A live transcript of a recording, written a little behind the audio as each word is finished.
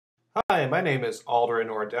Hi, my name is Alderin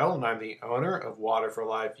Ordell, and I'm the owner of Water for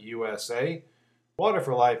Life USA. Water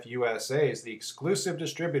for Life USA is the exclusive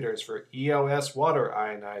distributors for EOS water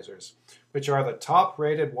ionizers, which are the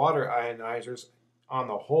top-rated water ionizers on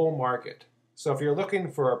the whole market. So if you're looking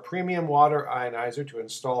for a premium water ionizer to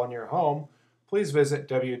install in your home, please visit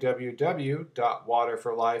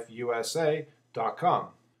www.waterforlifeusa.com.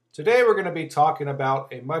 Today we're going to be talking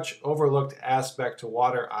about a much overlooked aspect to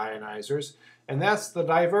water ionizers, and that's the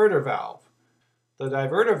diverter valve. The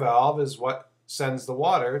diverter valve is what sends the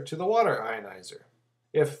water to the water ionizer.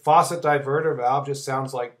 If faucet diverter valve just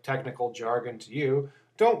sounds like technical jargon to you,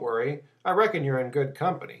 don't worry, I reckon you're in good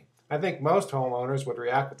company. I think most homeowners would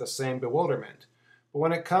react with the same bewilderment. But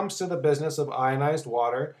when it comes to the business of ionized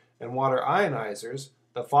water and water ionizers,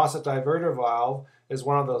 the faucet diverter valve is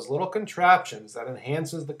one of those little contraptions that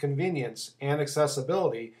enhances the convenience and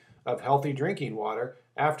accessibility of healthy drinking water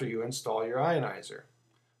after you install your ionizer.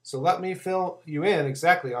 So let me fill you in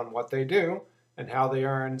exactly on what they do and how they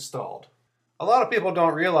are installed. A lot of people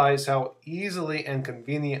don't realize how easily and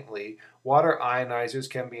conveniently water ionizers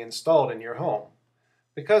can be installed in your home.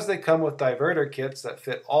 Because they come with diverter kits that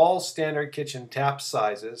fit all standard kitchen tap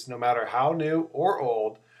sizes, no matter how new or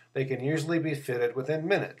old, they can usually be fitted within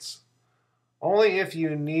minutes. Only if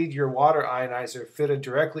you need your water ionizer fitted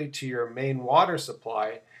directly to your main water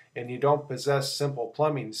supply and you don't possess simple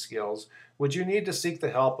plumbing skills would you need to seek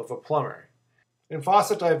the help of a plumber. And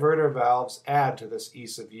faucet diverter valves add to this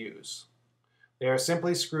ease of use. They are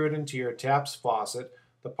simply screwed into your tap's faucet,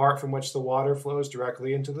 the part from which the water flows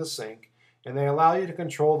directly into the sink, and they allow you to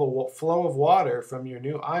control the flow of water from your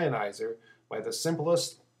new ionizer by the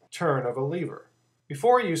simplest turn of a lever.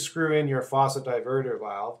 Before you screw in your faucet diverter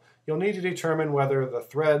valve, you'll need to determine whether the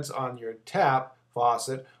threads on your tap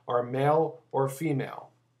faucet are male or female.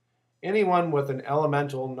 Anyone with an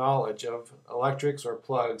elemental knowledge of electrics or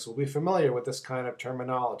plugs will be familiar with this kind of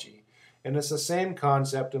terminology, and it's the same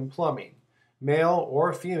concept in plumbing. Male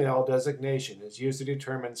or female designation is used to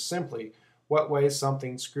determine simply what way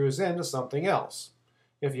something screws into something else.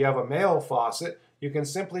 If you have a male faucet, you can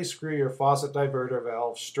simply screw your faucet diverter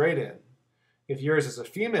valve straight in. If yours is a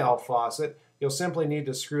female faucet, you'll simply need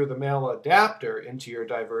to screw the male adapter into your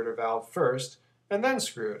diverter valve first, and then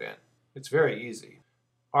screw it in. It's very easy.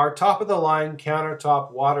 Our top-of-the-line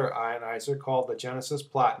countertop water ionizer, called the Genesis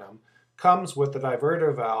Platinum, comes with the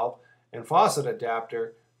diverter valve and faucet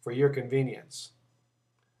adapter for your convenience.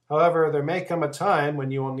 However, there may come a time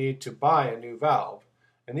when you will need to buy a new valve.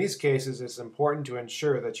 In these cases, it's important to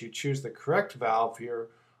ensure that you choose the correct valve for your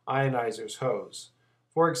ionizer's hose.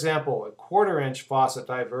 For example, a 1/4-inch faucet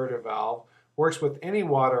diverter valve works with any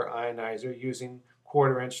water ionizer using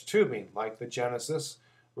 1/4-inch tubing, like the Genesis,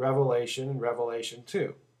 Revelation, and Revelation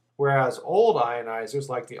 2. Whereas old ionizers,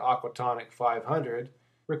 like the Aquatonic 500,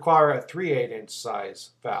 require a 3/8-inch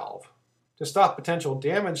size valve. To stop potential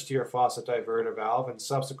damage to your faucet diverter valve and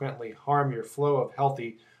subsequently harm your flow of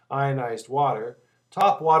healthy ionized water,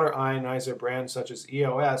 top water ionizer brands such as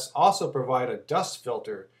EOS also provide a dust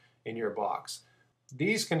filter in your box.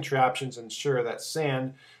 These contraptions ensure that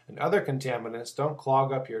sand and other contaminants don't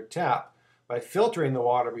clog up your tap by filtering the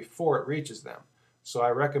water before it reaches them, so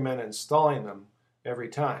I recommend installing them every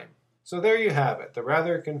time. So there you have it. The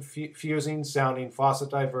rather confusing sounding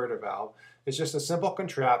faucet diverter valve is just a simple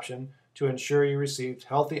contraption to ensure you receive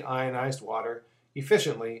healthy ionized water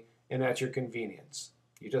efficiently and at your convenience.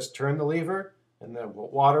 You just turn the lever and the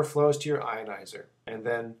water flows to your ionizer, and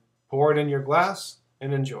then pour it in your glass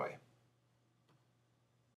and enjoy.